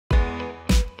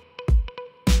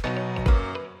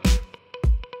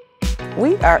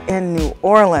We are in New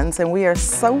Orleans and we are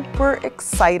super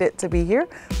excited to be here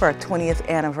for our 20th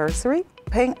anniversary,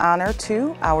 paying honor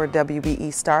to our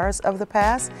WBE stars of the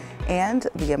past and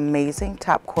the amazing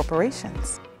top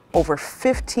corporations. Over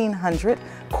 1,500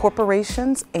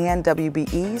 corporations and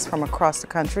WBEs from across the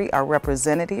country are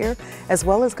represented here, as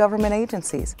well as government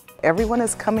agencies. Everyone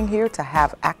is coming here to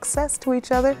have access to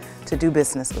each other, to do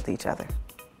business with each other.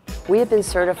 We have been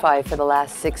certified for the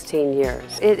last 16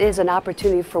 years. It is an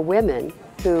opportunity for women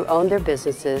who own their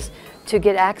businesses to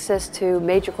get access to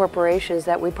major corporations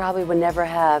that we probably would never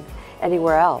have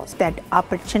anywhere else. That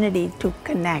opportunity to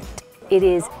connect. It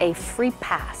is a free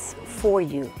pass for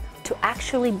you to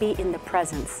actually be in the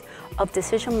presence of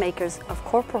decision makers of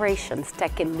corporations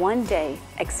that can one day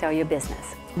excel your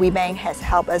business. WBENC has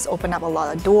helped us open up a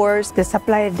lot of doors. The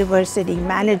supplier diversity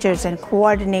managers and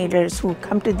coordinators who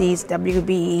come to these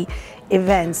WBE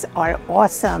events are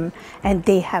awesome, and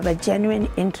they have a genuine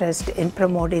interest in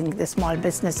promoting the small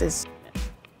businesses.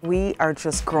 We are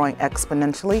just growing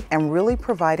exponentially and really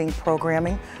providing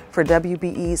programming for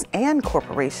WBEs and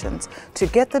corporations to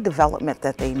get the development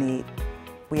that they need.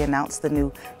 We announced the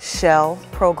new Shell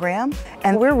program,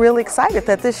 and we're really excited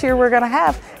that this year we're going to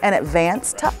have an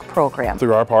advanced tuck program.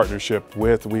 Through our partnership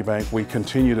with WBENC, we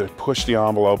continue to push the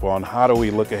envelope on how do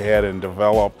we look ahead and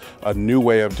develop a new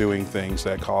way of doing things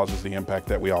that causes the impact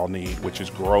that we all need, which is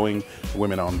growing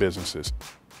women-owned businesses.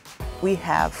 We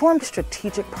have formed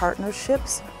strategic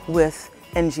partnerships with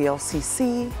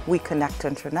NGLCC, We Connect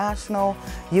International,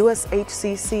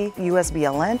 USHCC,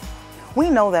 USBLN. We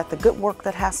know that the good work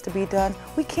that has to be done,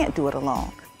 we can't do it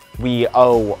alone. We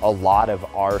owe a lot of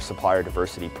our supplier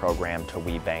diversity program to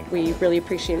WBENC. We really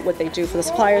appreciate what they do for the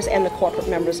suppliers and the corporate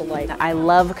members alike. I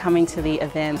love coming to the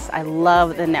events. I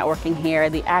love the networking here,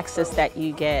 the access that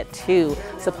you get to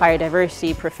supplier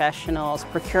diversity professionals,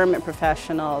 procurement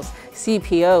professionals,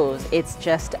 CPOs. It's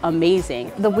just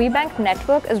amazing. The WBENC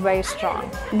network is very strong.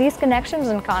 These connections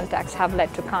and contacts have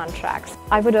led to contracts.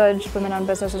 I would urge women-owned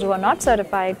businesses who are not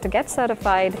certified to get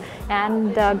certified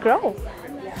and grow.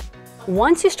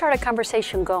 Once you start a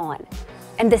conversation going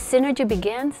and the synergy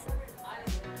begins,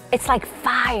 it's like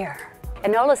fire.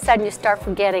 And all of a sudden you start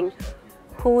forgetting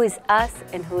who is us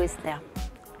and who is them.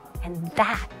 And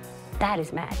that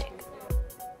is magic.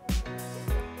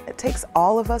 It takes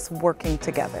all of us working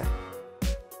together.